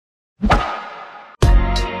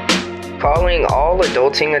Following all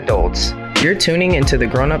adulting adults. You're tuning into the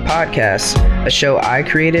Grown Up Podcast, a show I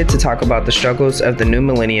created to talk about the struggles of the new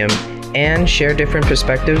millennium and share different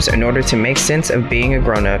perspectives in order to make sense of being a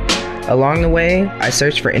grown-up. Along the way, I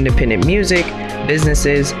search for independent music,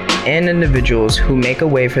 businesses, and individuals who make a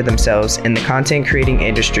way for themselves in the content creating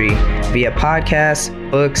industry via podcasts,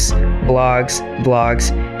 books, blogs,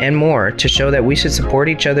 vlogs, and more to show that we should support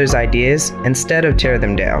each other's ideas instead of tear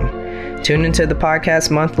them down. Tune into the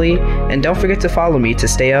podcast monthly, and don't forget to follow me to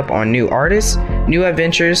stay up on new artists, new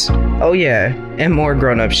adventures, oh yeah, and more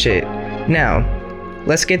grown-up shit. Now,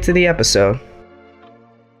 let's get to the episode.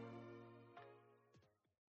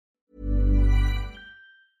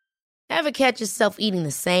 Ever catch yourself eating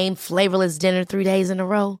the same flavorless dinner 3 days in a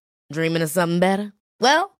row? Dreaming of something better?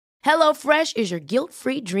 Well, HelloFresh is your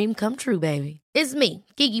guilt-free dream come true, baby. It's me,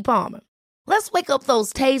 Keke Palmer. Let's wake up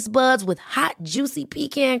those taste buds with hot, juicy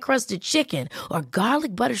pecan-crusted chicken or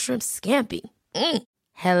garlic butter shrimp scampi.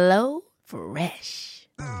 Hello Fresh.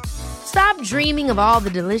 Stop dreaming of all the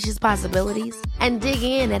delicious possibilities and dig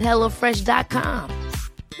in at HelloFresh.com.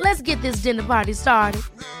 Let's get this dinner party started.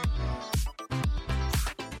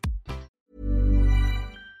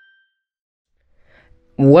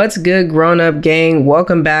 What's good, grown-up gang?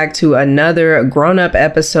 Welcome back to another grown-up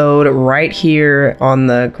episode right here on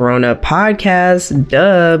the Grown-Up Podcast.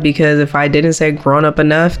 Duh, because if I didn't say grown-up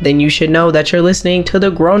enough, then you should know that you're listening to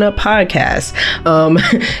the Grown-Up Podcast.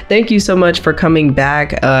 Thank you so much for coming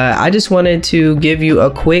back. I just wanted to give you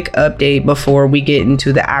a quick update before we get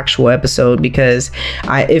into the actual episode, because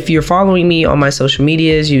if you're following me on my social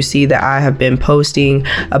medias, you see that I have been posting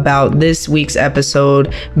about this week's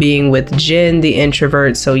episode being with Jen, the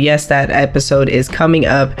introvert. So yes, that episode is coming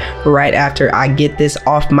up right after I get this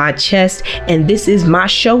off my chest, and this is my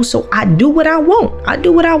show, so I do what I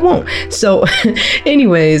want. So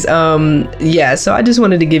anyways, yeah, so I just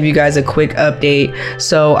wanted to give you guys a quick update.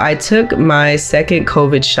 So I took my second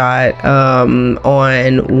COVID shot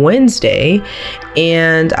on Wednesday,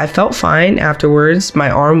 and I felt fine afterwards. My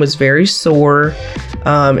arm was very sore,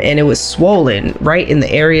 and it was swollen right in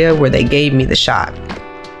the area where they gave me the shot.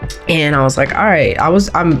 And I was like, all right,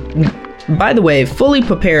 I'm, by the way, fully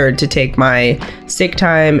prepared to take my sick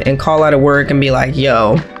time and call out of work and be like,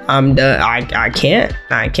 yo, I'm done. I can't.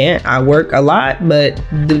 I work a lot, but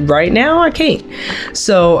right now I can't.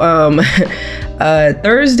 So,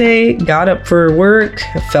 Thursday, got up for work,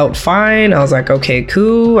 felt fine. I was like, okay,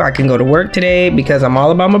 cool. I can go to work today because I'm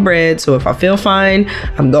all about my bread. So if I feel fine,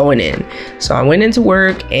 I'm going in. So I went into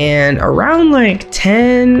work, and around like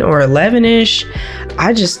 10 or 11-ish,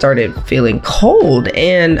 I just started feeling cold.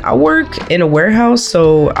 And I work in a warehouse,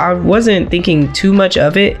 so I wasn't thinking too much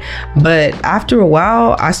of it. But after a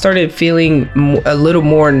while, I started feeling a little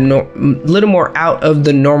more out of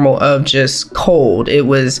the normal of just cold. It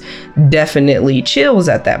was definitely chills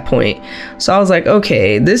at that point. So I was like,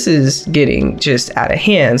 okay, this is getting just out of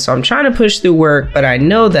hand. So I'm trying to push through work, but I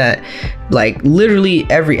know that like literally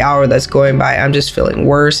every hour that's going by, I'm just feeling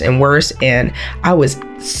worse and worse. And I was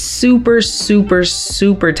super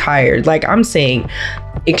tired. Like, I'm saying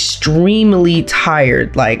extremely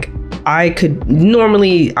tired. Like, I could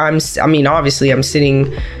normally, obviously I'm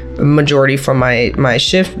sitting majority from my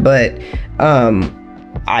shift, but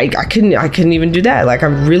I couldn't even do that. Like,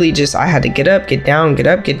 I had to get up, get down,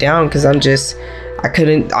 because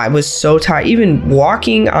I was so tired. Even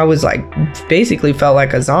walking, I was like, basically felt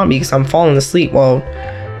like a zombie because I'm falling asleep. Well,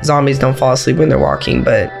 zombies don't fall asleep when they're walking,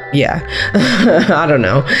 but yeah, I don't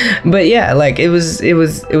know. But yeah, like it was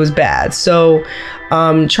bad. So,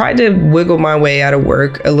 tried to wiggle my way out of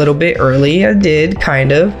work a little bit early. I did,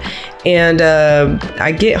 kind of. And,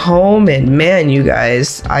 I get home, and man, you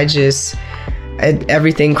guys,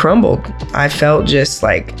 everything crumbled. I felt just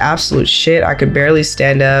like absolute shit. I could barely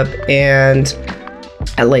stand up, and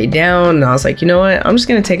I laid down, and I was like, you know what? I'm just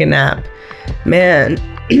going to take a nap. Man,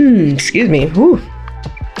 excuse me. Whew.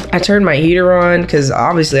 I turned my heater on because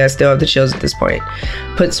obviously I still have the chills at this point.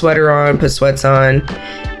 Put sweats on,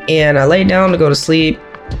 and I laid down to go to sleep.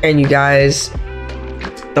 And you guys,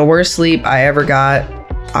 the worst sleep I ever got.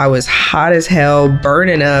 I was hot as hell,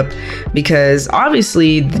 burning up, because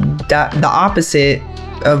obviously the opposite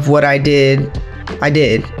of what I did.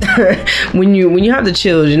 When you have the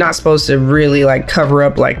chills, you're not supposed to really like cover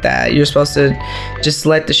up like that. You're supposed to just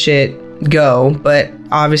let the shit go. But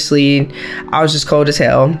obviously I was just cold as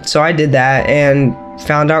hell. So I did that and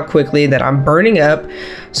found out quickly that I'm burning up.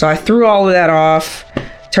 So I threw all of that off,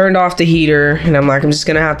 turned off the heater, and I'm like, I'm just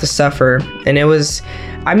gonna have to suffer. And it was,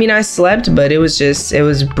 I slept, but it was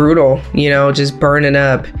brutal, just burning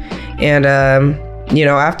up. And,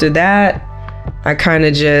 after that, I kind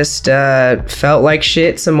of just felt like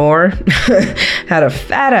shit some more. Had a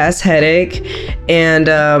fat ass headache, and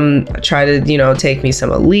I tried to, take me some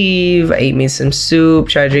Aleve, ate me some soup,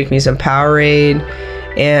 tried to drink me some Powerade.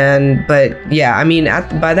 But yeah, I mean,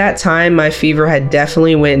 by that time, my fever had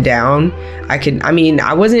definitely went down.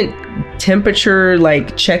 I wasn't temperature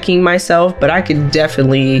like checking myself, but I could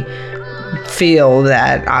definitely feel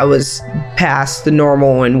that I was past the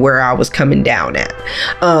normal and where I was coming down at.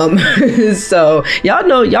 So y'all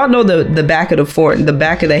know the back of the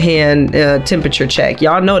back of the hand temperature check.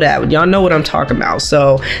 Y'all know that. Y'all know what I'm talking about.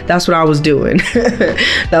 So that's what I was doing.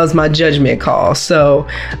 That was my judgment call. So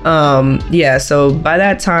so by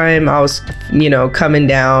that time I was coming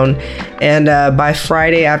down, and by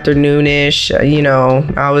Friday afternoon-ish,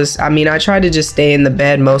 I tried to just stay in the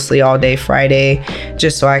bed mostly all day Friday,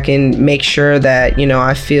 just so I can make sure that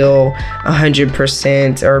I feel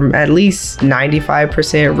 100% or at least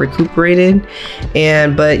 95% recuperated.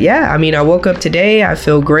 I woke up today, I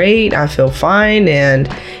feel great, I feel fine, and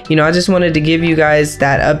I just wanted to give you guys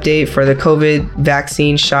that update for the COVID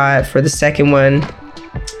vaccine shot, for the second one.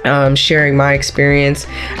 Sharing my experience.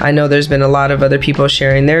 I know there's been a lot of other people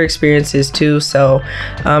sharing their experiences too, so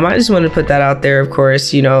I just want to put that out there, of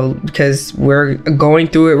course, because we're going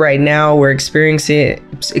through it right now. We're experiencing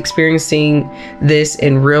this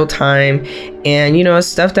in real time, and it's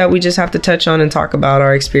stuff that we just have to touch on and talk about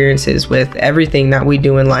our experiences with everything that we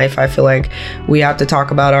do in life. I feel like we have to talk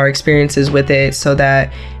about our experiences with it so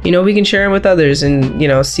that we can share them with others and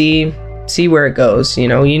see where it goes.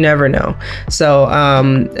 You never know. So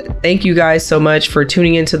thank you guys so much for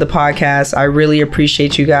tuning into the podcast. I really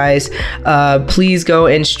appreciate you guys. Please go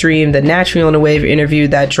and stream the Naturally on the Wave interview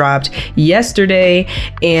that dropped yesterday.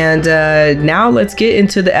 And now let's get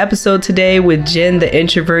into the episode today with Jen the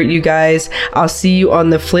introvert, you guys. I'll see you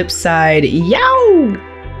on the flip side. Yo!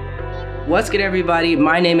 What's good, everybody?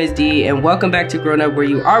 My name is Dee, and welcome back to Grown Up, where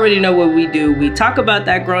you already know what we do. We talk about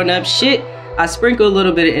that grown up shit. I sprinkle a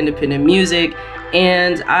little bit of independent music,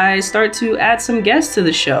 and I start to add some guests to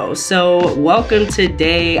the show. So welcome.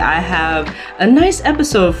 Today I have a nice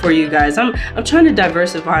episode for you guys. I'm trying to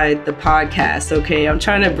diversify the podcast, okay? I'm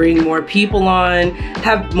trying to bring more people on,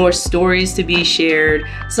 have more stories to be shared.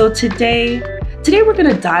 So today we're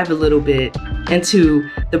gonna dive a little bit into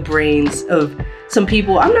the brains of some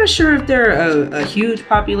people. I'm not sure if they're a huge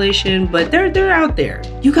population, but they're out there.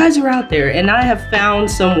 You guys are out there, and I have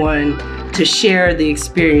found someone to share the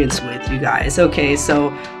experience with, you guys. Okay,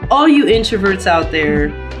 so all you introverts out there,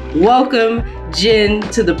 welcome Jen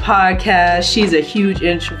to the podcast. She's a huge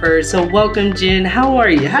introvert, so welcome, Jen. How are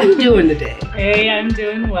you? How you doing today? Hey, I'm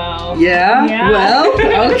doing well. Yeah?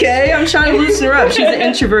 Well, okay. I'm trying to loosen her up. She's an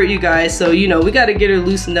introvert, you guys, so we got to get her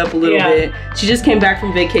loosened up a little bit. She just came back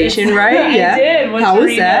from vacation, right? Yeah, I did. How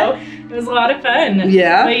was that? It was a lot of fun.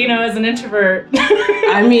 Yeah. But as an introvert.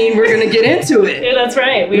 I mean, we're going to get into it. Yeah, that's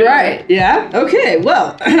right. Right. Yeah. Okay.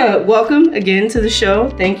 Well, welcome again to the show.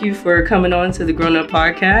 Thank you for coming on to the Grown Up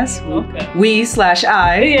Podcast. Welcome.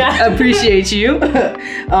 I appreciate you.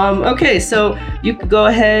 Okay. So you could go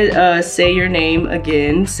ahead, say your name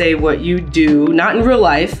again, say what you do, not in real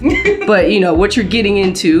life, but what you're getting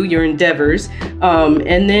into, your endeavors,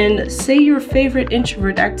 and then say your favorite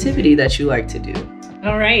introvert activity that you like to do.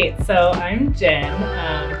 All right, so I'm Jen.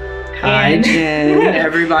 Hi, Jen.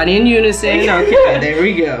 Everybody in unison. Okay, there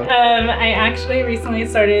we go. I actually recently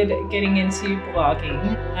started getting into blogging,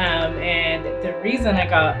 and the reason I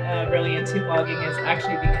got really into blogging is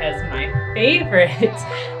actually because my favorite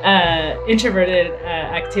introverted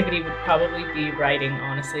activity would probably be writing,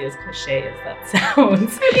 honestly, as cliche as that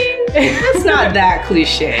sounds. I mean, that's not that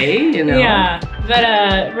cliche, Yeah,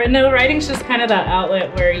 but no, writing's just kind of that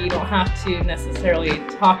outlet where you don't have to necessarily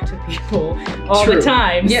talk to people all the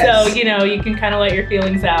time. Yes. So, you can kind of let your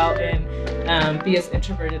feelings out and be as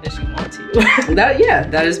introverted as you want to.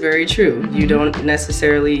 That is very true. You aren't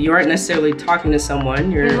necessarily talking to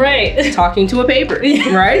someone. You're talking to a paper,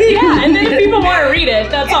 right? Yeah, and then if people want to read it,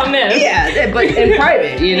 that's on them. Yeah, but in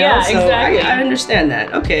private, Yeah, so exactly. I understand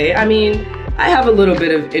that. Okay, I mean, I have a little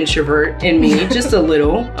bit of introvert in me, just a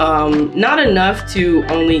little. Not enough to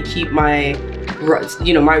only keep my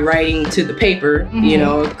writing to the paper.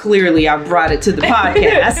 Mm-hmm. Clearly I brought it to the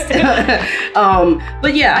podcast.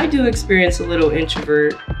 But yeah, I do experience a little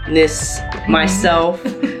introvertness myself.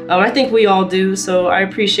 I think we all do. So I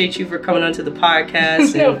appreciate you for coming onto the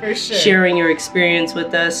podcast No, and for sure. sharing your experience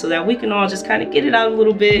with us so that we can all just kind of get it out a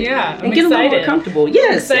little bit and get a little more comfortable.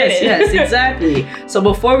 Yes, exactly. So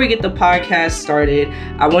before we get the podcast started,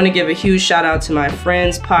 I want to give a huge shout out to my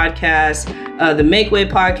friends' podcast, the Make Way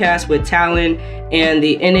podcast with Talon and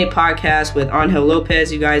the NA podcast with Angel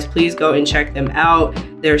Lopez. You guys, please go and check them out.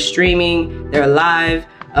 They're streaming, they're live.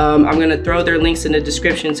 I'm going to throw their links in the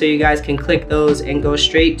description so you guys can click those and go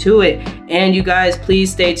straight to it. And you guys, please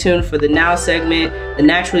stay tuned for the Now segment, the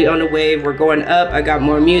Naturally on the Wave. We're going up. I got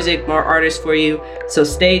more music, more artists for you. So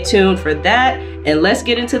stay tuned for that. And let's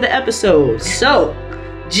get into the episode. So,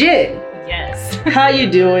 Jen. Yes. How you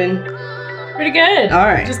doing? Pretty good. All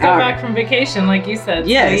right. Just got back from vacation, like you said.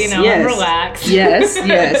 Yes, so, I'm relaxed.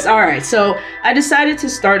 Yes. All right. So I decided to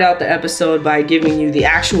start out the episode by giving you the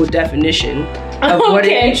actual definition of what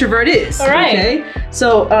an introvert is. All right. Okay.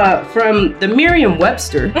 So from the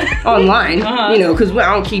Merriam-Webster online, because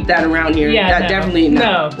I don't keep that around here. Yeah, definitely.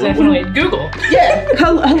 Definitely. Google. Yeah.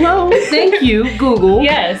 Hello. Thank you, Google.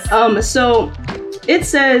 Yes. So it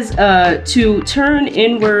says to turn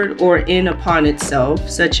inward or in upon itself,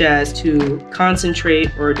 such as to concentrate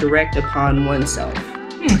or direct upon oneself.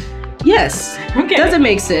 Yes. Okay. Doesn't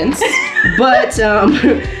make sense. But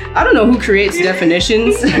I don't know who creates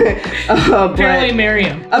definitions. Apparently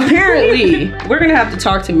Merriam. Apparently. We're going to have to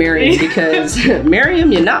talk to Merriam because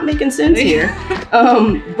Merriam, you're not making sense here.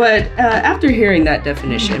 But after hearing that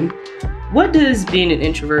definition, what does being an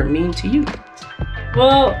introvert mean to you?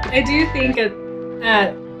 Well, I do think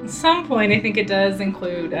at some point, I think it does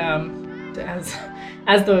include, as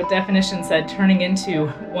the definition said, turning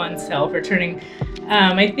into oneself or turning.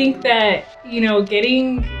 I think that,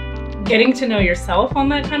 getting to know yourself on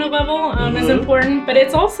that kind of level is important. But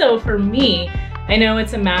it's also, for me, I know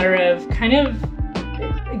it's a matter of kind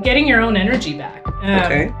of getting your own energy back.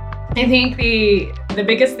 Okay. I think the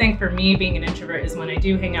biggest thing for me being an introvert is when I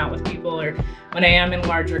do hang out with people or when I am in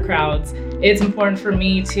larger crowds, it's important for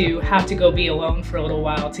me to have to go be alone for a little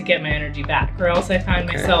while to get my energy back, or else I find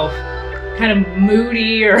myself kind of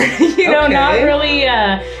moody or,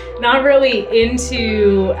 not really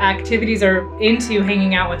into activities or into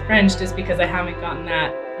hanging out with friends just because I haven't gotten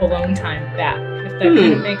that alone time back, if that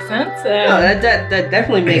kind of makes sense. No, that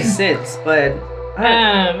definitely makes sense, but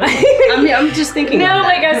I'm just thinking. No,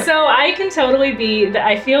 so I can totally be.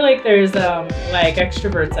 I feel like there's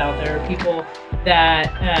extroverts out there, people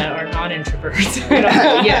that are not introverts.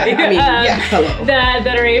 Hello. That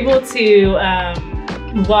are able to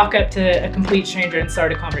walk up to a complete stranger and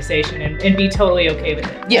start a conversation and be totally okay with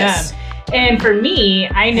it. Yes. And for me,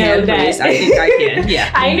 I know that I think I can.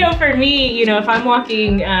 Yeah. I know for me, if I'm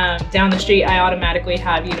walking down the street, I automatically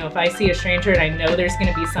have, if I see a stranger and I know there's going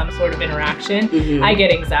to be some sort of interaction, I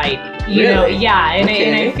get anxiety. Really? Yeah. And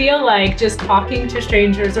I feel like just talking to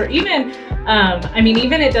strangers, or even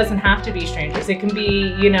even it doesn't have to be strangers. It can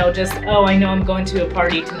be, just, I know I'm going to a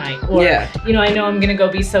party tonight. Or, I know I'm going to go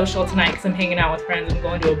be social tonight because I'm hanging out with friends. I'm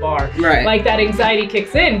going to a bar. Right. Like that anxiety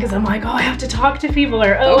kicks in because I'm like, I have to talk to people,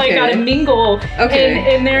 or, I got to mingle.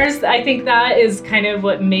 Okay. And I think that is kind of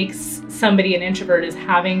what makes somebody an introvert, is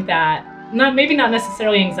having that, maybe not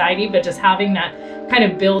necessarily anxiety, but just having that kind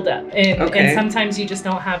of build up. And sometimes you just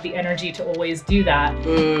don't have the energy to always do that.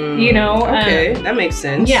 Okay, that makes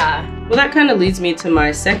sense. Yeah. Well, that kind of leads me to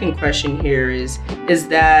my second question here is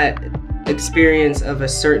that experience of a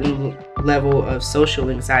certain level of social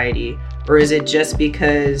anxiety, or is it just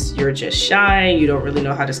because you're just shy, you don't really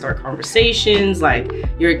know how to start conversations, like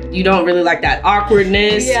you don't really like that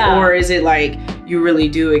awkwardness, or is it like you really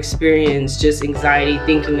do experience just anxiety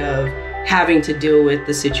thinking of having to deal with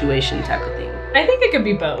the situation type of thing? I think it could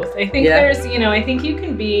be both. I think there's, I think you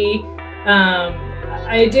can be,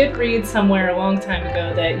 I did read somewhere a long time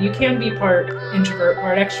ago that you can be part introvert,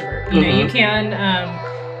 part extrovert. You can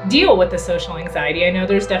deal with the social anxiety. I know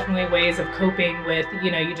there's definitely ways of coping with,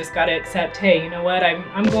 you just got to accept, hey, you know what,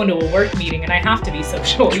 I'm going to a work meeting and I have to be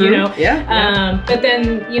social. True. But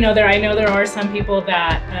then, I know there are some people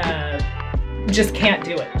that just can't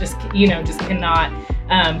do it. Just cannot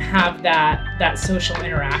have that social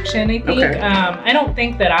interaction, I think. I don't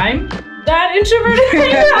think that I'm that introverted.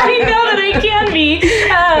 I know that I can be.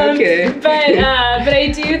 But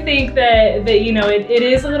I do think that it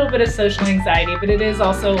is a little bit of social anxiety, but it is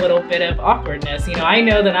also a little bit of awkwardness. I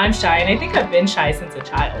know that I'm shy, and I think I've been shy since a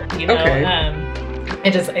child. I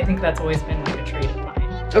think that's always been like a trait of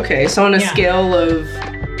mine. Okay, so on a scale of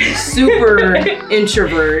super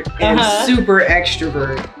introvert and super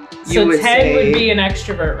extrovert, So would 10 say would be an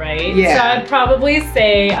extrovert, right? Yeah. So I'd probably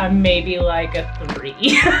say I'm maybe like a 3.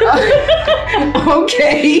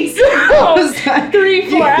 Okay. So, I was like,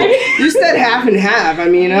 3, 4. You said half and half. I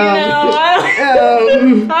mean, I'm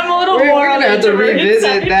a little we're more gonna have to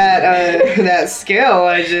revisit that scale.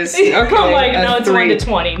 I just okay. I'm like, no, it's 1 3. to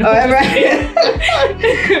 20. No, Oh,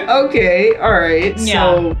 right. Okay, all right.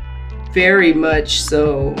 Yeah. So very much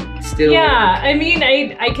so still. Yeah, I mean,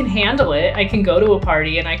 I can handle it. I can go to a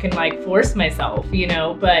party and I can like force myself, you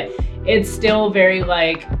know, but it's still very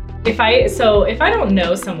like if I don't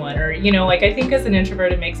know someone, or you know, like I think as an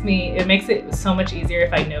introvert it makes it so much easier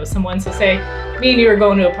if I know someone. So say me and you are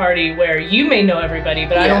going to a party where you may know everybody,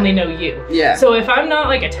 but I only know you. Yeah. So if I'm not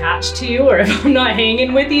like attached to you, or if I'm not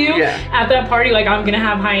hanging with you at that party, like I'm gonna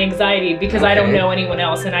have high anxiety because I don't know anyone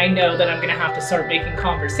else, and I know that I'm gonna have to start making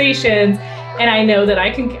conversations, and I know that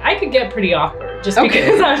I could get pretty awkward just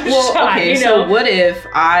because I'm shy. Okay, you know? so what if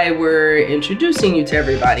I were introducing you to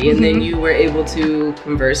everybody and then you were able to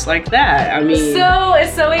converse like that? I mean, so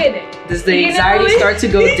it does the anxiety start to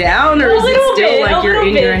go down, or is it still like you're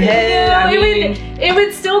in your head? No, I mean, it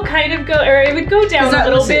would still kind of go, or it would go down a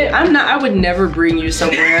little bit. I would never bring you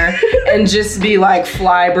somewhere and just be like,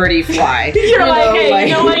 fly, birdie, fly. You're like, hey,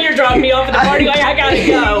 you know what? You're dropping me off at the party. Like, I gotta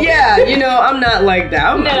go. Yeah, you know, I'm not like that.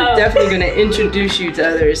 I'm definitely gonna introduce you to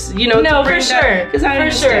others. You know, no, for sure. Because I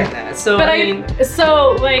understand that. So, but I mean,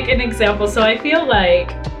 so like an example. So I feel like,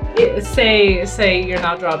 say you're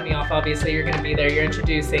not dropping me off. Obviously, you're gonna be there. You're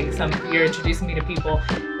introducing me to people.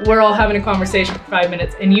 We're all having a conversation for 5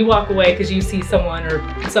 minutes, and you walk away because you see someone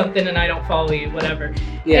or something, and I don't follow you, whatever.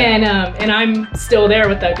 Yeah. And I'm still there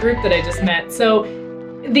with that group that I just met. So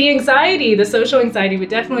the social anxiety would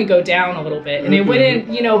definitely go down a little bit, and it wouldn't,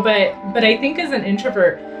 you know. But I think as an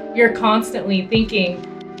introvert, you're constantly thinking,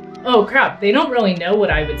 oh crap, they don't really know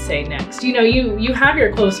what I would say next. You know, you have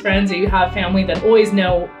your close friends, or you have family that always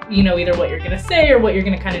know, you know, either what you're gonna say or what you're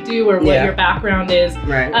gonna kind of do, or what your background is.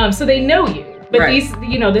 Right. So they know you. But these,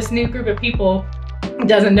 you know, this new group of people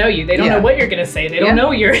doesn't know you. They don't know what you're gonna say. They don't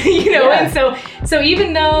know you're, you know. And so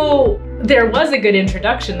even though there was a good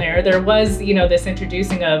introduction there was, you know, this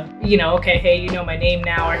introducing of, you know, okay, hey, you know my name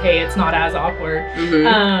now, or hey, it's not as awkward.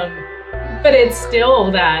 But it's still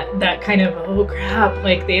that kind of, oh crap,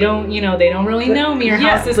 like they don't really know me, or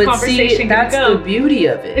how's this conversation gonna go? That's the beauty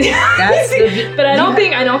of it. But I don't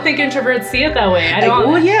think introverts see it that way. I don't.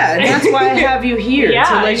 Well, yeah, and that's why I have you here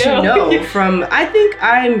to let you know. I think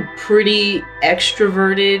I'm pretty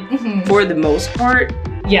extroverted for the most part.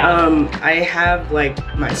 Yeah. I have like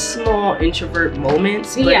my small introvert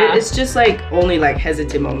moments, but it's just like only like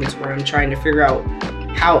hesitant moments where I'm trying to figure out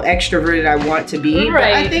how extroverted I want to be. Right.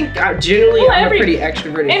 But I think generally I'm a pretty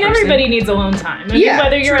extroverted person. And everybody needs alone time. I mean,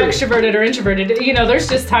 whether you're extroverted or introverted, you know, there's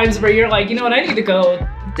just times where you're like, you know what, I need to go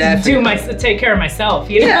take care of myself,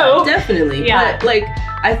 you know? Yeah, definitely. Yeah. But like,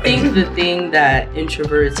 I think the thing that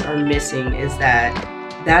introverts are missing is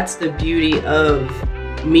that's the beauty of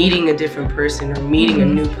meeting a different person or meeting a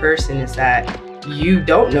new person, is that you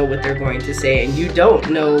don't know what they're going to say, and you don't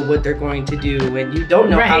know what they're going to do, and you don't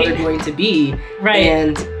know how they're going to be. Right.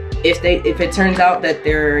 And if it turns out that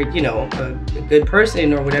they're, you know, a good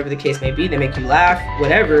person or whatever the case may be, they make you laugh,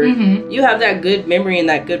 whatever, you have that good memory and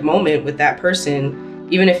that good moment with that person.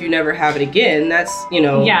 Even if you never have it again, that's, you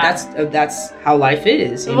know, that's how life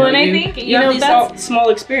is. You know? And I think, you have know, these that's small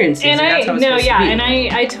experiences. And that's how it's supposed to be. and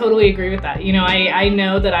I totally agree with that. You know, I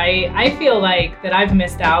know that I feel like that I've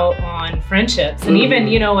missed out on friendships, and even,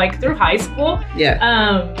 you know, like through high school,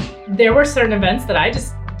 there were certain events that I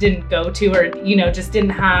just didn't go to, or, you know, just didn't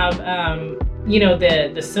have, you know,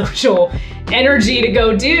 the social energy to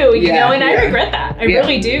go do, you know, and I regret that. I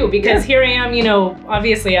really do, because here I am, you know,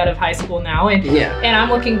 obviously out of high school now, and I'm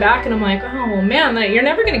looking back and I'm like, oh man, you're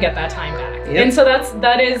never going to get that time back. And so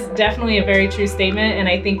that is definitely a very true statement. And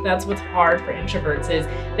I think that's what's hard for introverts, is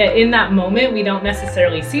that in that moment, we don't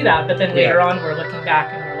necessarily see that, but then later on we're looking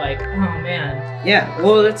back and we're like, oh man. Yeah,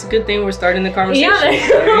 well, that's a good thing we're starting the conversation. Yeah,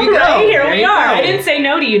 there you go. Here we are. I didn't say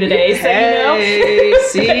no to you today, so you know.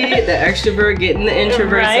 See, the extrovert getting the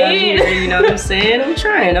introverts out here, you know what I'm saying? I'm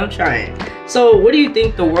trying. So what do you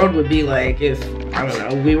think the world would be like if, I don't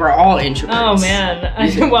know, we were all introverts? Oh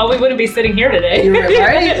man, well, we wouldn't be sitting here today. You're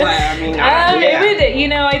right? Well, I mean, it would, you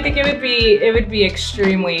know, I think it would be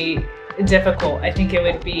extremely difficult. I think it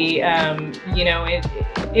would be, you know,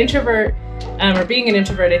 introvert, or being an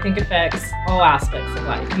introvert, I think affects all aspects of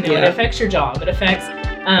life. You know, it affects your job, it affects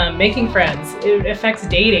making friends, it affects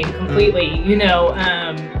dating completely. You know,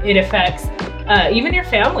 it affects even your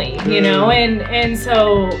family. You know, and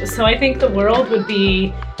so I think the world would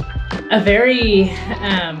be a very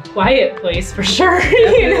quiet place for sure,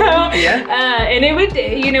 you know? Yeah. And it would,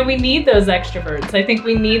 you know, we need those extroverts. I think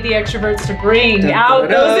we need the extroverts to bring out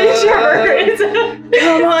those introverts.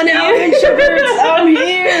 Come on out, introverts, I'm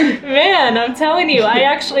here. Man, I'm telling you, I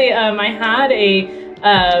actually, I had a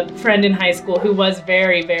friend in high school who was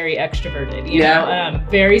very, very extroverted, you know,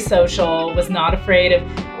 very social, was not afraid of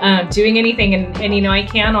doing anything. And, you know, I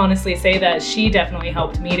can honestly say that she definitely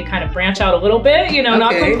helped me to kind of branch out a little bit, you know,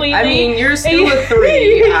 not completely. I mean, you're still a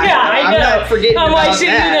 3. I know. I'm not forgetting about that. You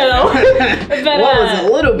know. But, what was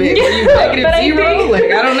a little bit? Were you -0?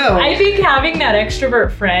 Like, I don't know. I think having that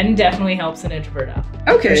extrovert friend definitely helps an introvert out.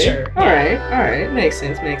 Okay. For sure. All right. Makes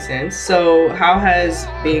sense. So how has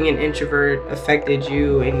being an introvert affected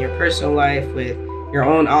you in your personal life with your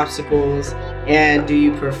own obstacles? And do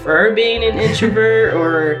you prefer being an introvert,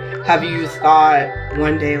 or have you thought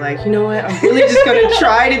one day, like, you know what, I'm really just going to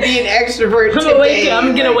try to be an extrovert today?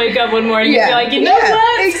 I'm going to wake up one morning and be like, you know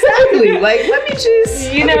what? Exactly. Like, let me just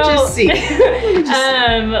see.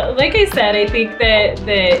 Like I said, I think that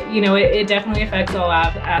you know, it definitely affects all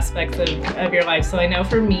aspects of your life. So I know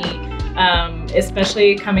for me,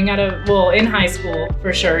 especially coming out of, in high school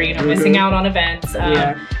for sure, you know, missing out on events,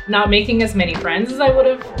 not making as many friends as I would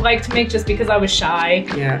have liked to make just because I was shy.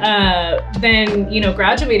 Then, you know,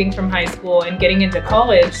 graduating from high school and getting into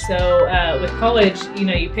college. So with college, you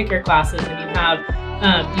know, you pick your classes and you have,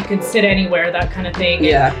 you can sit anywhere, that kind of thing.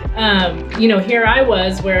 And, you know, here I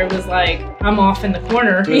was where it was like, I'm off in the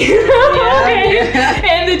corner, you know?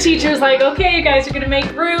 And the teacher's like, okay, you guys are going to make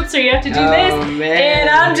groups, or you have to do this. Man. And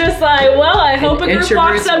I'm just like, well, I hope a group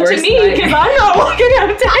walks up to me, because I'm not walking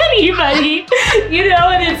up to anybody, you know?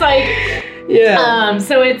 And it's like,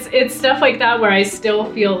 so it's stuff like that where I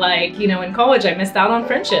still feel like, you know, in college I missed out on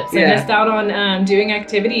friendships. I missed out on doing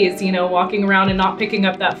activities, you know, walking around and not picking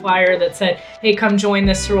up that flyer that said, hey, come join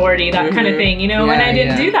this sorority, that kind of thing, you know. And I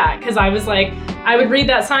didn't do that because I was like, I would read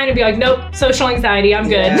that sign and be like, nope, social anxiety, I'm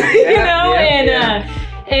good. You know.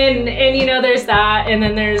 And you know, there's that. And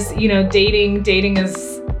then there's, you know, dating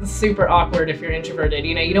is super awkward if you're introverted.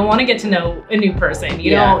 You know, you don't want to get to know a new person.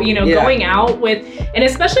 You know, going out with, and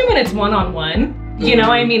especially when it's one-on-one, you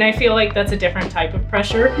know, I mean, I feel like that's a different type of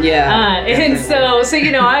pressure. And so,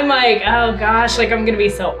 you know, I'm like, oh gosh, like I'm going to be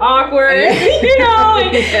so awkward, you know,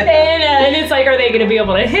 and it's like, are they going to be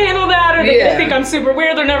able to handle that? Are they going to think I'm super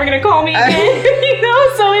weird? They're never going to call me again, you know?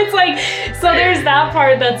 So it's like, so there's that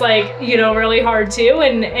part that's like, you know, really hard too.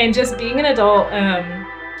 And just being an adult,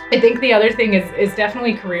 I think the other thing is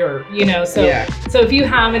definitely career, you know, so if you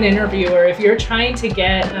have an interview, or if you're trying to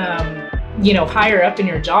get, you know, higher up in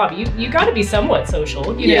your job, you got to be somewhat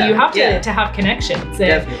social, you know, you have to have connections.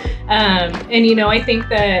 And you know, I think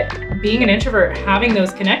that being an introvert, having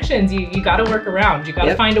those connections, you got to work around, you got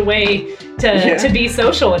to find a way to be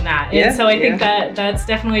social in that. And so I think that's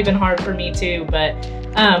definitely been hard for me too, but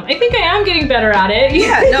I think I am getting better at it.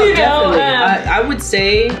 Definitely. I would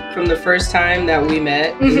say from the first time that we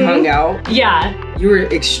met and hung out, you were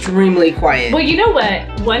extremely quiet. Well, you know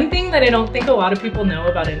what? One thing that I don't think a lot of people know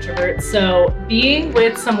about introverts, so being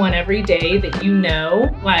with someone every day that you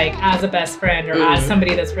know, like as a best friend or as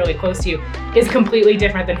somebody that's really close to you, is completely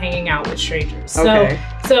different than hanging out with strangers.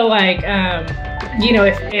 So like, you know,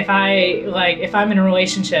 if I'm in a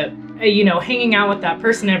relationship, you know, hanging out with that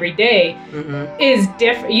person every day is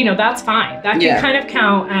different. You know, that's fine. That can kind of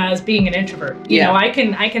count as being an introvert. You know, I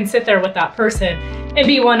can sit there with that person and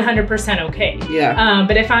be 100% okay.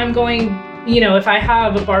 But if I'm going, you know, if I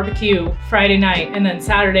have a barbecue Friday night and then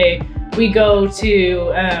Saturday we go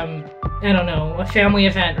to, I don't know, a family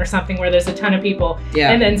event or something where there's a ton of people,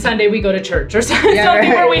 and then Sunday we go to church or something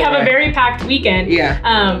where we have a very packed weekend,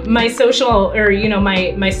 my social, or you know,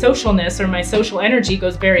 my socialness or my social energy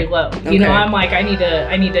goes very low. You know, I'm like, I need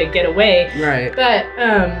to get away. But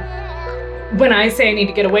when I say I need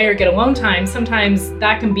to get away or get alone time, sometimes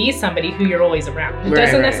that can be somebody who you're always around. It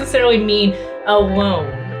doesn't necessarily mean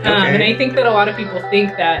alone. And I think that a lot of people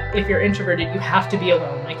think that if you're introverted, you have to be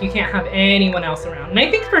alone. Like you can't have anyone else around. And I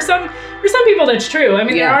think for some people that's true. I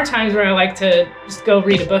mean, there are times where I like to just go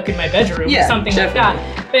read a book in my bedroom or something like that.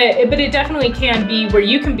 But it definitely can be where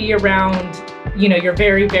you can be around, you know, your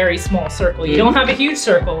very, very small circle. You don't have a huge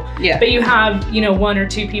circle, but you have, you know, 1 or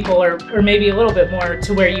 2 people or maybe a little bit more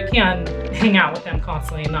to where you can hang out with them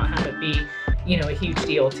constantly and not have it be, you know, a huge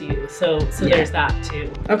deal to you. So there's that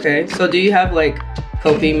too. Okay. So do you have like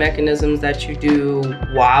coping mechanisms that you do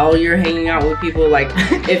while you're hanging out with people? Like,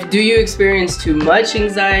 do you experience too much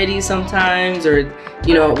anxiety sometimes, or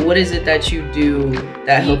what is it that you do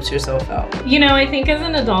that helps yourself out? I think as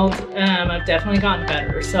an adult, I've definitely gotten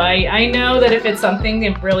better. So I know that if it's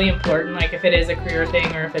something really important, like if it is a career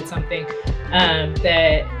thing, or if it's something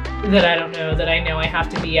that I don't know, that I know I have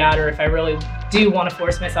to be at, or if I really do want to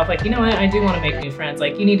force myself, like, what, I do want to make new friends.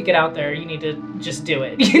 Like, you need to get out there. You need to just do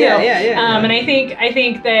it. Yeah. And I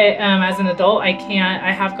think that as an adult,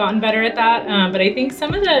 I have gotten better at that. But I think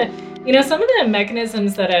some of the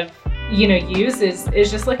mechanisms that I've used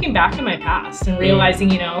is just looking back in my past and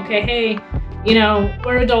realizing, okay, hey,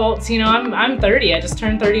 we're adults. I'm 30. I just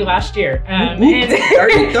turned 30 last year. And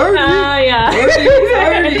 30. Yeah.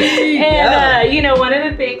 30. And one of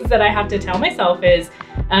the things that I have to tell myself is,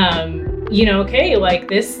 okay, like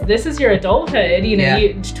this is your adulthood.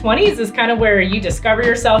 20s is kind of where you discover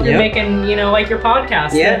yourself. You're making, like your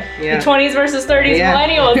podcast. The 20s versus 30s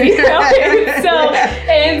millennials.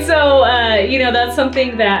 So that's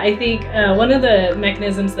something that I think one of the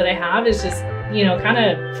mechanisms that I have is just kind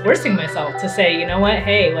of forcing myself to say, you know what,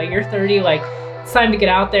 hey, like you're 30, like it's time to get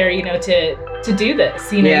out there, to do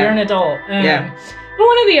this. You're an adult. But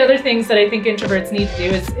one of the other things that I think introverts need to do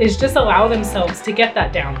is just allow themselves to get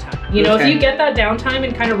that downtime. If you get that downtime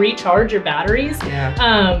and kind of recharge your batteries,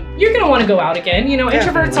 you're going to want to go out again.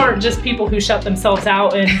 Introverts aren't just people who shut themselves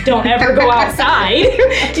out and don't ever go outside.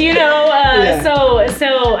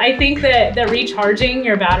 So I think that recharging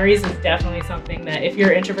your batteries is definitely something that if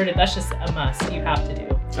you're introverted, that's just a must. You have to do.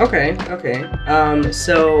 Okay.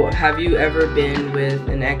 So have you ever been with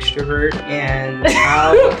an extrovert, and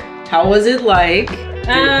how was it like?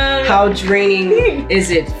 How draining is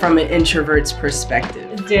it from an introvert's perspective?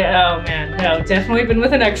 Oh man, no, definitely been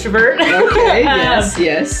with an extrovert. Okay,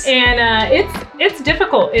 yes. And it's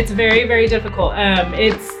difficult. It's very, very difficult.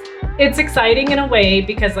 It's exciting in a way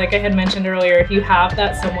because, like I had mentioned earlier, if you have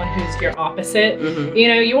that someone who's your opposite,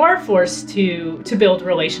 you are forced to build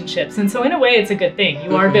relationships. And so in a way, it's a good thing.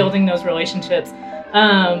 You are building those relationships.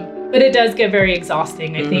 But it does get very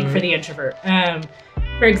exhausting, I think, for the introvert.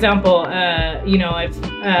 For example, I've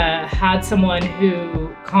had someone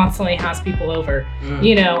who constantly has people over,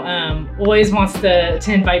 always wants to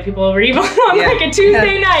invite people over, even on like a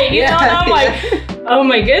Tuesday night, and I'm like, oh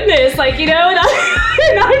my goodness, like, and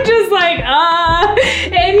I'm just like, and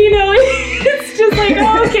it's just like,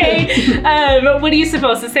 oh, okay, what are you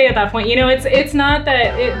supposed to say at that point? It's not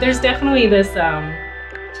that, there's definitely this,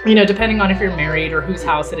 depending on if you're married or whose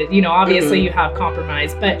house it is, obviously you have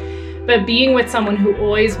compromise, but being with someone who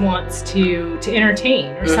always wants to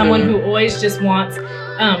entertain, or someone who always just wants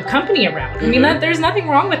company around. I mean, there's nothing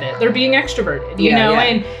wrong with it. They're being extroverted,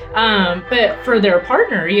 and but for their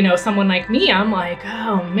partner, someone like me, I'm like,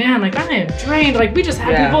 oh man, like I am drained. Like we just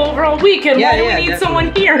had people over all weekend. Why do we need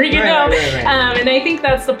someone here? Right. And I think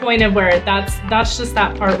that's the point of where that's just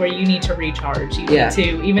that part where you need to recharge. You need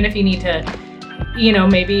to, even if you need to,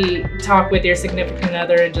 maybe talk with your significant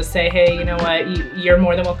other and just say, hey, you know what, you're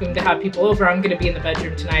more than welcome to have people over. I'm going to be in the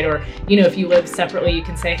bedroom tonight. Or, if you live separately, you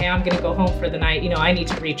can say, hey, I'm going to go home for the night. I need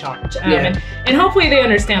to recharge. And hopefully they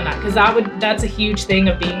understand that, because that's a huge thing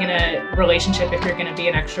of being in a relationship. If you're going to be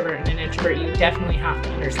an extrovert and an introvert, you definitely have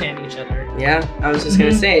to understand each other. Yeah, I was just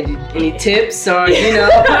going to say, any tips on,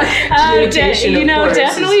 communication?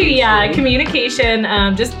 Definitely, communication,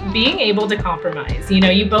 just being able to compromise.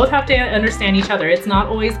 You both have to understand each other. It's not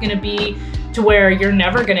always going to be to where you're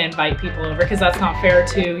never going to invite people over, because that's not fair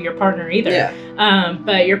to your partner either.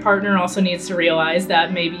 But your partner also needs to realize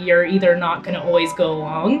that maybe you're either not going to always go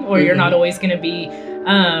along, or you're not always going to be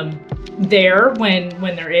there when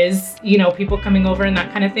there is people coming over and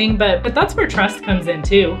that kind of thing, but that's where trust comes in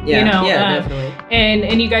too. Definitely.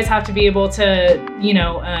 And you guys have to be able to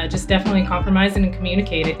just definitely compromise and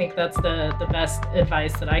communicate. I think that's the best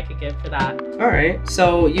advice that I could give for that. All right,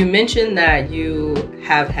 so you mentioned that you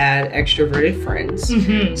have had extroverted friends.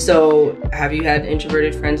 So have you had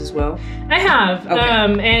introverted friends as well? I have.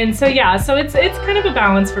 And so it's kind of a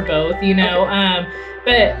balance for both,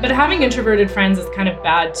 But having introverted friends is kind of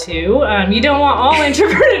bad too. You don't want all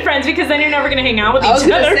introverted friends, because then you're never going to hang out with each other.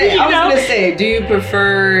 I was going to say, do you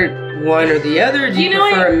prefer one or the other? Do you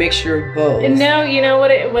prefer a mixture of both?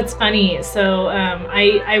 No, what's funny? So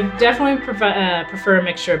I definitely prefer a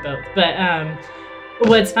mixture of both. But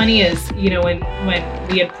what's funny is, when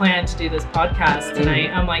we had planned to do this podcast tonight,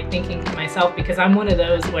 I'm like thinking to myself, because I'm one of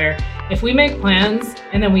those where if we make plans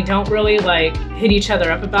and then we don't really like hit each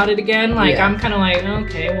other up about it again, like I'm kind of like,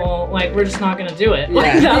 okay, well, like we're just not gonna do it.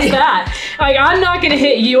 Like that's that. Like I'm not gonna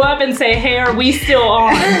hit you up and say, hey, are we still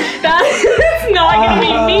on? it's not gonna be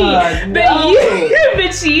me. But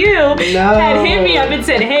you had hit me up and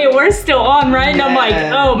said, hey, we're still on, right? And I'm like,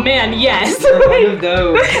 oh man, yes. You're one of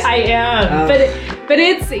those. I am. But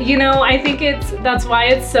it's, you know, I think that's why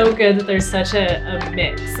it's so good that there's such a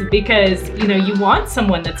mix, because, you know, you want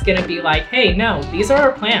someone that's going to be like, hey, no, these are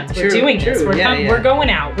our plans. We're doing this. We're going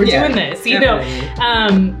out. We're doing this, you know.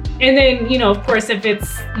 And then, you know, of course, if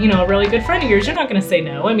it's, you know, a really good friend of yours, you're not going to say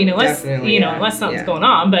no. I mean, unless, unless something's going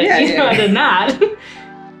on. But, other than that,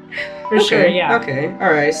 for sure, yeah. Okay.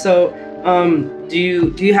 All right. So, do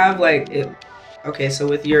you have like, so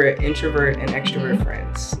with your introvert and extrovert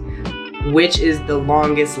friends, which is the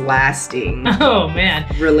longest lasting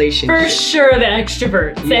relationship? For sure the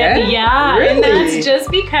extroverts. Yeah? Really? And that's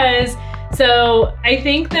just because, so I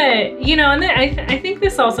think that, you know, and I think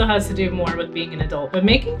this also has to do more with being an adult, but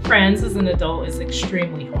making friends as an adult is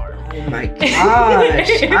extremely hard. Oh my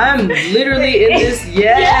gosh. I'm literally in this,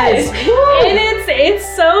 yes. And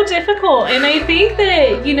it's so difficult. And I think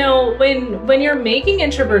that, you know, when you're making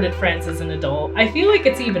introverted friends as an adult, I feel like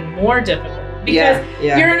it's even more difficult. Because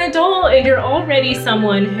you're an adult and you're already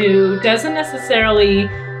someone who doesn't necessarily,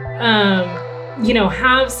 you know,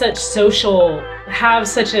 have such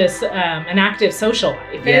an active social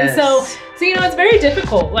life. Yes. And so, you know, it's very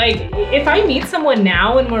difficult. Like, if I meet someone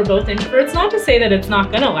now and we're both introverts, not to say that it's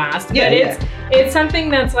not gonna last, but it's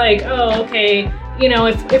something that's like, oh, okay, you know,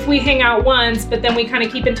 if we hang out once, but then we kind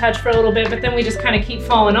of keep in touch for a little bit, but then we just kind of keep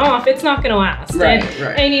falling off, it's not gonna last. Right.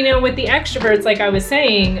 And, you know, with the extroverts, like I was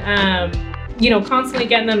saying, you know, constantly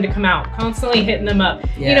getting them to come out, constantly hitting them up.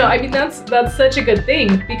 Yeah. You know, I mean, that's such a good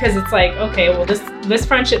thing, because it's like, okay, well, this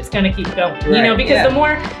friendship's gonna keep going. Right. You know, because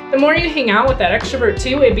the more you hang out with that extrovert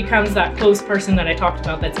too, it becomes that close person that I talked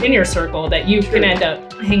about that's in your circle that you can end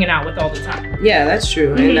up hanging out with all the time. Yeah, that's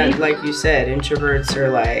true. And that, like you said, introverts are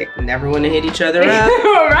like never want to hit each other up.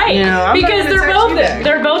 Right. You know, because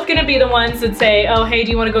they're both gonna be the ones that say, oh, hey,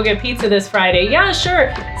 do you want to go get pizza this Friday? Yeah,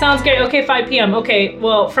 sure. Sounds good. Okay, 5 p.m. Okay,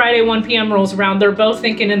 well, Friday 1 p.m. rolls around. They're both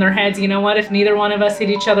thinking in their heads, you know what? If neither one of us hit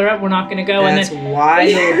each other up, we're not gonna go. That's wild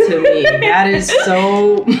to me. That is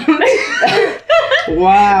so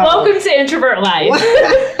wow. Welcome to introvert life.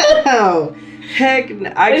 Wow. Heck,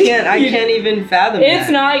 I can't even fathom it's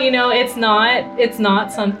that. Not, you know, it's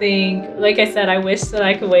not something, like I said, I wish that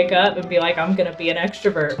I could wake up and be like, I'm gonna be an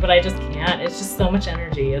extrovert, but I just can't. It's just so much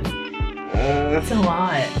energy. It's a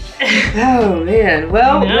lot. Oh man.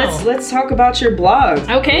 Well, let's talk about your blog.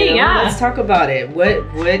 Okay, you know, let's talk about it.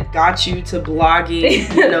 What got you to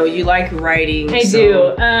blogging? You know, you like writing. I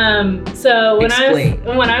do. So when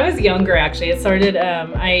I was younger, actually, it started.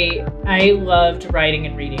 I loved writing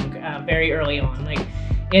and reading very early on, like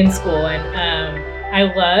in school, and I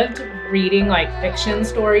loved reading like fiction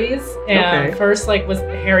stories. And first, like, was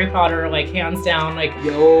Harry Potter, like, hands down, like, I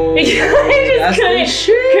just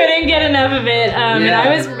couldn't get enough of it. And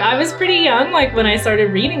I was pretty young, like, when I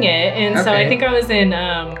started reading it, and so I think I was in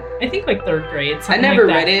I think like 3rd grade. I never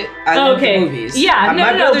read it. I love the movies. Yeah,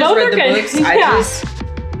 my brothers both read are the good. books.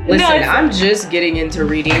 Listen, I'm just getting into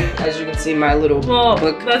reading. As you can see, my little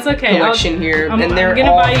book collection here, and they're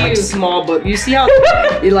all like small book. You see how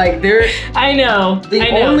they're. I know. The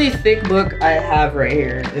only thick book I have right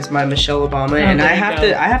here is my Michelle Obama, and I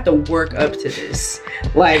have to work up to this.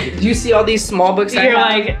 Like, do you see all these small books I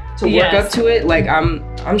have to work up to it? Like,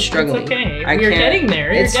 I'm struggling. It's okay. You're getting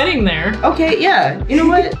there. You're getting there. Okay, yeah. You know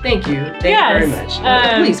what? Thank you. Thank you very much.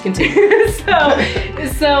 Please continue.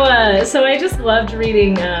 So I just loved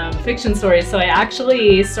reading fiction stories. So I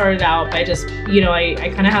actually started out by just, you know, I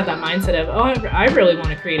kind of had that mindset of, I really want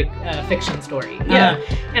to create a fiction story. Yeah.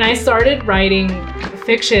 And I started writing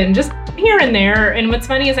fiction just here and there. And what's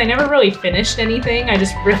funny is I never really finished anything. I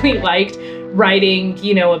just really liked writing,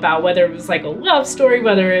 you know, about whether it was like a love story,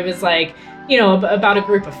 whether it was like, you know, about a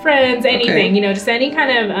group of friends, anything, you know, just any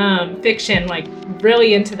kind of fiction, like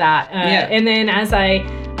really into that. And then as I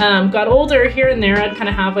got older, here and there, I'd kind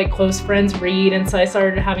of have like close friends read. And so I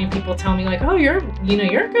started having people tell me like, oh, you're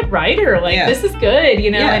a good writer. Like, this is good,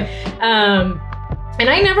 you know. And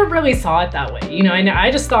I never really saw it that way. You know,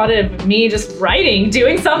 I just thought of me just writing,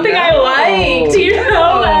 doing something I liked, you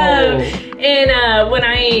know. And when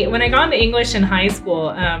I got into English in high school,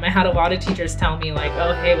 I had a lot of teachers tell me like,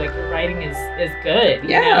 oh, hey, like, your writing is good,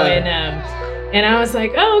 you know. And I was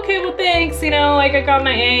like, oh, okay, well, thanks. You know, like I got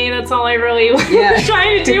my A. That's all I really was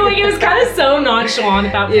trying to do. Like it was kind of so nonchalant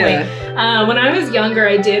at that point. Yeah. When I was younger,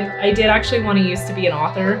 I did actually want to used to be an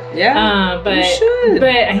author. Yeah. But you should.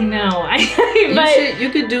 But I know. You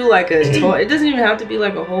could do like it doesn't even have to be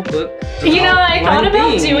like a whole book. You know, I thought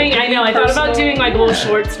about doing like little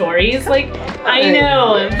short stories. Like I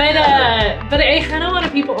know, but I had a lot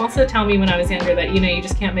of people also tell me when I was younger that, you know, you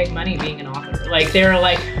just can't make money being an author. Like they were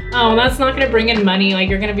like, oh, that's not going to bring in money. Like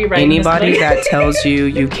you're going to be writing anybody that tells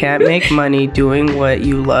you can't make money doing what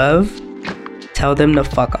you love, tell them to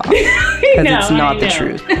fuck off. Because it's not the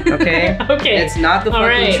truth. Okay? Okay. It's not the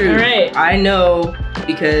fucking truth. All right. I know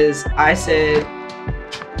because I said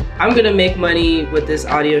I'm going to make money with this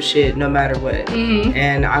audio shit no matter what. Mm-hmm.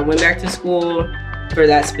 And I went back to school for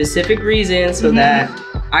that specific reason so that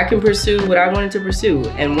I can pursue what I wanted to pursue.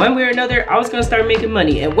 And one way or another, I was going to start making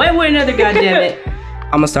money. And one way or another, goddammit,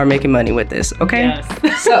 I'm going to start making money with this. Okay?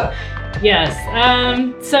 Yes. So... Yes.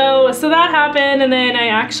 So that happened, and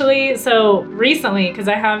then so recently, because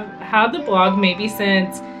I have had the blog maybe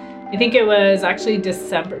since, I think it was actually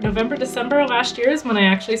November, December last year is when I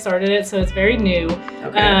actually started it. So it's very new.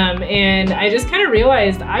 Okay. And I just kind of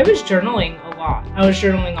realized I was journaling a lot. I was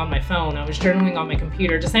journaling on my phone. I was journaling on my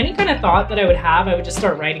computer. Just any kind of thought that I would have, I would just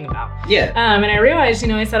start writing about. Yeah. And I realized, you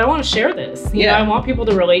know, I said, I want to share this. You know, I want people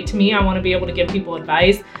to relate to me. I want to be able to give people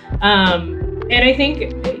advice. And I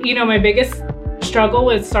think, you know, my biggest struggle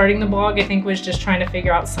with starting the blog, I think, was just trying to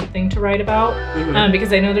figure out something to write about.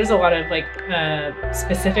 Because I know there's a lot of like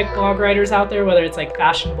specific blog writers out there, whether it's like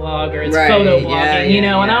fashion blog or it's photo blogging, you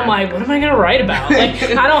know, and I'm like, what am I going to write about? Like,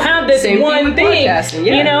 I don't have this one thing,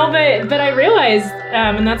 you know, but I realized,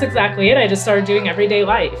 and that's exactly it. I just started doing everyday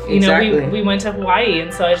life. You know, we went to Hawaii,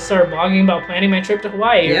 and so I just started blogging about planning my trip to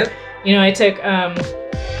Hawaii. Or, you know, I took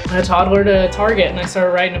a toddler to Target, and I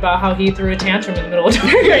started writing about how he threw a tantrum in the middle of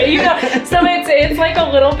Target, you know. So it's like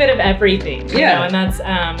a little bit of everything, you know, and that's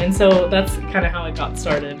and so that's kind of how it got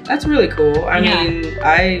started. That's really cool. I mean,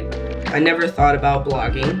 I never thought about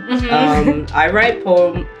blogging. I write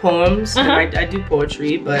poems. I do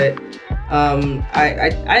poetry, but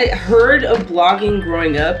I heard of blogging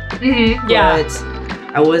growing up, but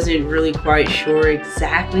I wasn't really quite sure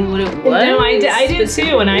exactly what it was. No, I did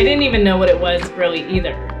too, and I didn't even know what it was really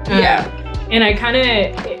either. And I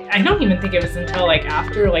don't even think it was until like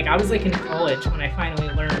after, like I was like in college when I finally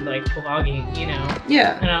learned like blogging, you know?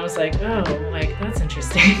 Yeah. And I was like, oh, like that's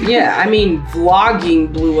interesting. Yeah, I mean,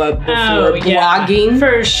 vlogging blew up before blogging.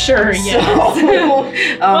 For sure, yes. So,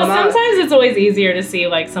 well, sometimes it's always easier to see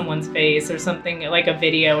like someone's face or something, like a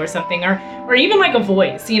video or something, or even like a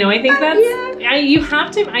voice, you know? I think that's, you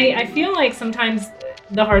have to, I feel like sometimes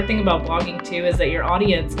the hard thing about blogging too is that your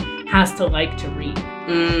audience has to like to read.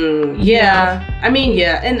 I mean,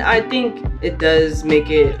 and I think it does make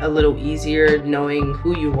it a little easier knowing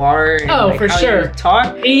who you are and like, for how sure. you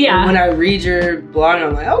talk. Yeah. And when I read your blog,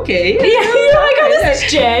 I'm like, okay. Yeah, you're like, oh, this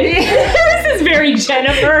is Jen. This is very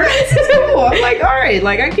Jennifer. Cool. I'm like, all right,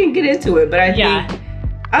 like I can get into it, but I think,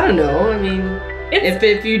 I don't know. I mean,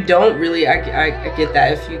 if you don't really, I get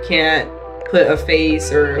that. If you can't put a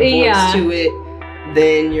face or a voice to it,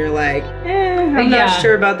 then you're like, I'm not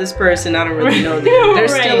sure about this person. I don't really know them.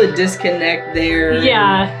 There's still a disconnect there.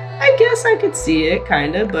 Yeah. I guess I could see it,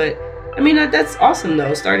 kind of, but I mean, that's awesome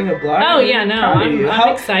though, starting a blog. Oh, yeah, no, I'm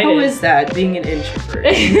excited. How is that, being an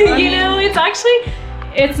introvert? You know, it's actually,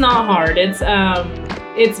 it's not hard.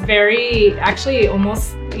 It's very, actually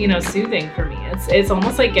almost, you know, soothing for me. It's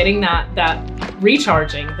almost like getting that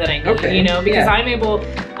recharging that I need, you know, because I'm able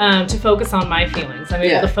to focus on my feelings. I'm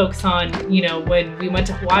able to focus on, you know, when we went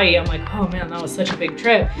to Hawaii, I'm like, oh man, that was such a big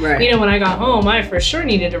trip. Right. You know, when I got home, I for sure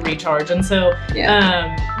needed to recharge. And so,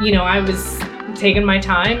 you know, I was taking my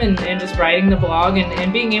time and just writing the blog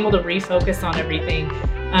and being able to refocus on everything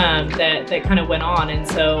that kind of went on. And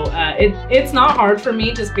so it's not hard for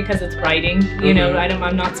me just because it's writing, you know,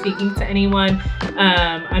 I'm not speaking to anyone.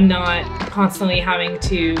 I'm not constantly having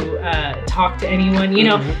to talk to anyone, you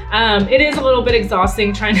know. It is a little bit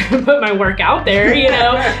exhausting trying to put my work out there, you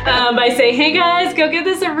know, by saying, hey guys, go give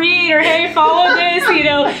this a read, or hey, follow this, you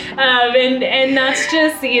know, and that's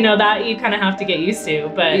just, you know, that you kind of have to get used to.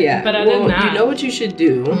 But other than that, you know what you should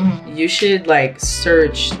do? You should like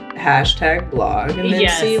search #blog and then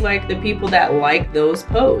see like the people that like those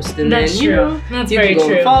posts, and that's then you true. know that's you very can go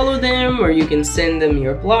true. follow them, or you can send them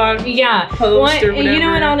your blog post or whatever. You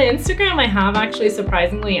know, and on Instagram I have actually,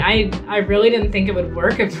 surprisingly, I really didn't think it would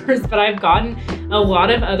work at first, but I've gotten a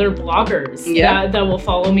lot of other bloggers that will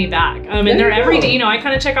follow me back. And they're everyday, you know, I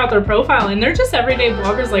kind of check out their profile and they're just everyday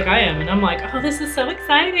bloggers like I am, and I'm like, oh, this is so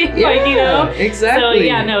exciting. Yeah, like, you know, exactly. So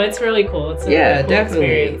yeah, no, it's really cool. It's a really cool definitely.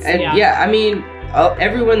 experience. And I mean,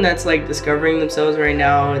 everyone that's like discovering themselves right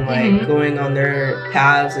now and like going on their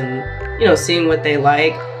paths and, you know, seeing what they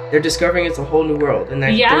like, they're discovering it's a whole new world, and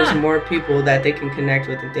that there's more people that they can connect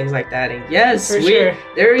with and things like that. And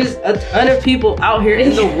there is a ton of people out here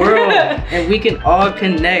in the world, and we can all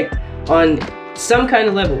connect on some kind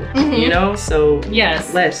of level, you know. So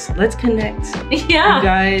let's connect. You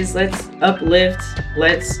guys, let's uplift.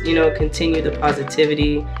 Let's, you know, continue the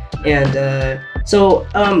positivity. And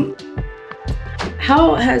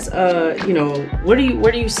how has you know,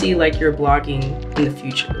 where do you see like your blogging in the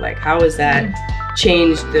future? Like, how has that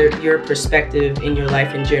changed your perspective in your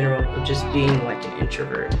life in general of just being like an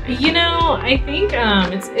introvert? You know, I think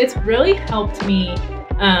it's really helped me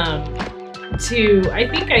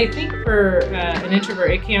I think for an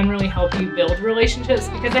introvert, it can really help you build relationships,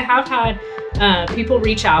 because I have had people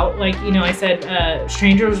reach out, like, you know, I said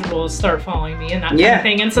strangers will start following me and that kind of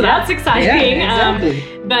thing, and so that's exciting. Exactly.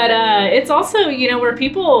 But it's also, you know, where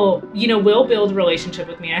people, you know, will build relationship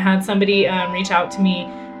with me. I had somebody reach out to me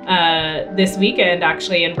this weekend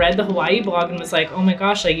actually, and read the Hawaii blog and was like, oh my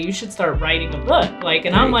gosh, like, you should start writing a book. Like,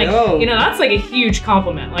 and I'm like, you know, that's like a huge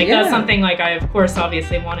compliment. Like, that's something like I of course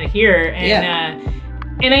obviously want to hear.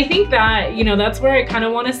 And I think that, you know, that's where I kind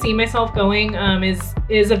of want to see myself going,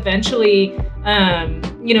 is eventually,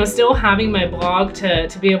 you know, still having my blog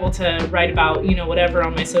to be able to write about, you know, whatever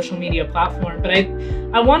on my social media platform. But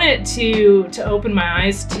I want it to open my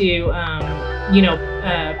eyes to, you know,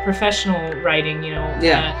 professional writing, you know,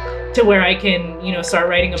 to where I can, you know, start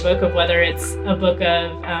writing a book of, whether it's a book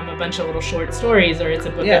of a bunch of little short stories, or it's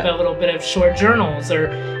a book of a little bit of short journals, or,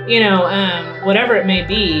 you know, whatever it may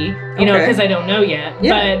be, you know, because I don't know yet.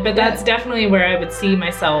 But that's definitely where I would see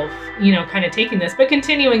myself, you know, kind of taking this, but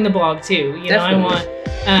continuing the blog too. You know, I want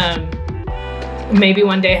maybe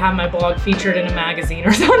one day have my blog featured in a magazine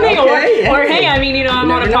or something, or hey, I mean, you know, I'm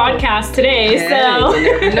on a podcast today, so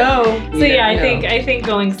you never know. I think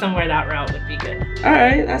going somewhere that route would be good. All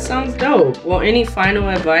right, that sounds dope. Well, any final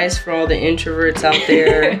advice for all the introverts out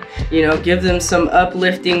there? You know, give them some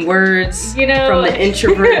uplifting words, you know, from the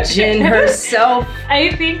introvert Jen herself.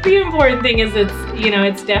 I think the important thing is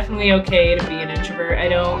it's definitely okay to be an introvert.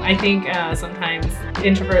 I think sometimes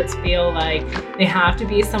introverts feel like they have to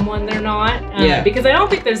be someone they're not, because I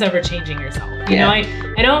don't think there's ever changing yourself. You know, I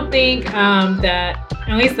don't think that,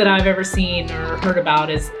 at least that I've ever seen or heard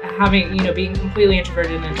about, is having, you know, being completely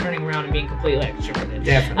introverted and then turning around and being completely extroverted.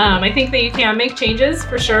 Definitely. I think that you can make changes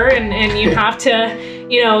for sure, and you have to,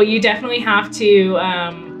 you know, you definitely have to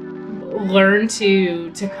learn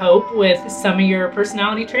to cope with some of your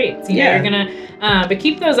personality traits. You know, you're gonna, but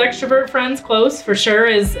keep those extrovert friends close for sure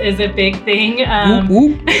is a big thing.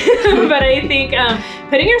 But I think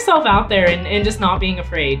putting yourself out there and just not being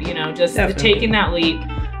afraid, you know, just taking that leap.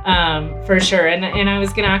 For sure. And I was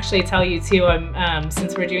going to actually tell you too,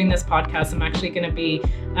 since we're doing this podcast, I'm actually going to be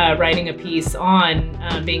writing a piece on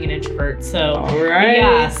being an introvert. So, all right.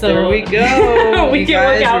 Yeah, so there we go. we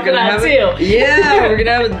can look out for that too. We're going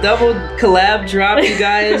to have a double collab drop, you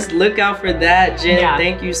guys. Look out for that. Jen,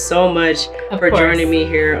 thank you so much for joining me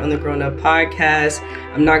here on the Grown Up Podcast.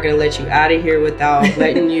 I'm not going to let you out of here without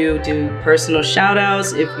letting you do personal shout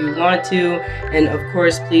outs if you want to. And of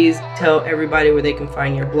course, please tell everybody where they can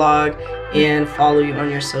find your blog and follow you on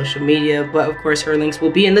your social media. But of course, her links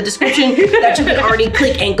will be in the description that you can already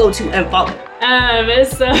click and go to and follow.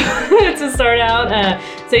 So to start out,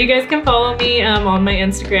 so you guys can follow me on my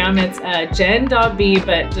Instagram. It's jen.b,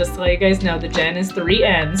 but just to let you guys know, the Jen is 3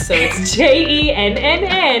 N's, so it's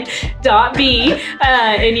JENNN.B,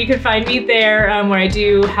 and you can find me there, where I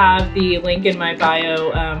do have the link in my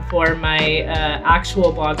bio for my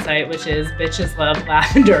actual blog site, which is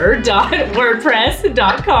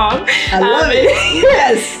bitcheslovelavender.wordpress.com. I love it.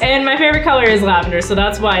 Yes. And my favorite color is lavender, so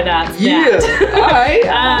that's why that's that. All right.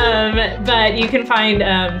 But you can find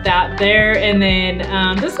that there, and then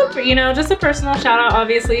just a personal shout out,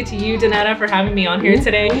 obviously, to you, Donetta, for having me on here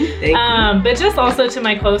today. Thank you. But just also to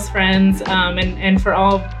my close friends, and for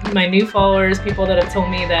all my new followers, people that have told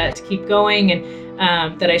me that to keep going, and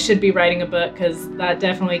that I should be writing a book, because that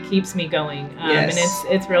definitely keeps me going. And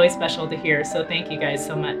it's really special to hear. So thank you guys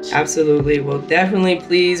so much. Absolutely. Well, definitely,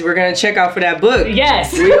 please. We're going to check out for that book.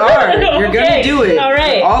 Yes. We are. You're going to do it. All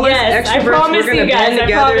right. All us extroverts, we're going to band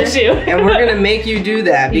together. And we're going to make you do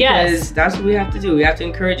that, because that's what we have to do. We have to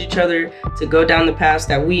encourage each other to go down the paths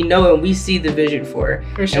that we know and we see the vision for.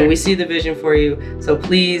 For sure. And we see the vision for you. So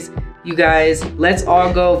please, you guys, let's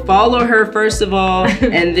all go follow her first of all,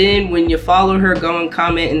 and then when you follow her, go and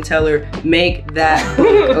comment and tell her, make that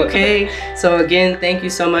book, okay? So again, thank you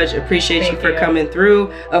so much. Appreciate you for coming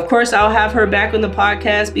through. Of course, I'll have her back on the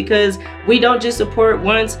podcast, because we don't just support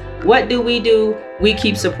once. What do? We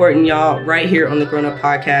keep supporting y'all right here on the Grown Up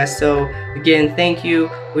Podcast. So again, thank you.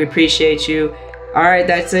 We appreciate you. All right,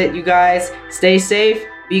 that's it, you guys. Stay safe,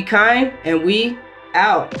 be kind, and we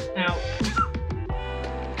out.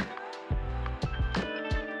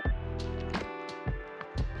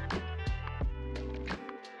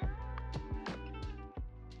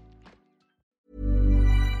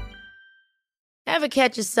 Ever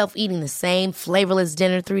catch yourself eating the same flavorless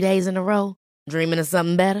dinner 3 days in a row? Dreaming of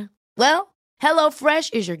something better? Well,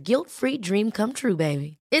 HelloFresh is your guilt-free dream come true,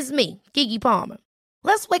 baby. It's me, Keke Palmer.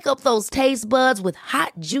 Let's wake up those taste buds with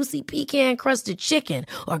hot, juicy pecan-crusted chicken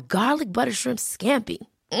or garlic butter shrimp scampi.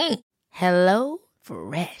 Hello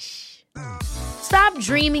Fresh. Stop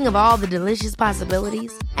dreaming of all the delicious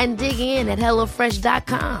possibilities and dig in at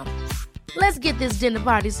HelloFresh.com. Let's get this dinner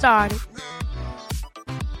party started.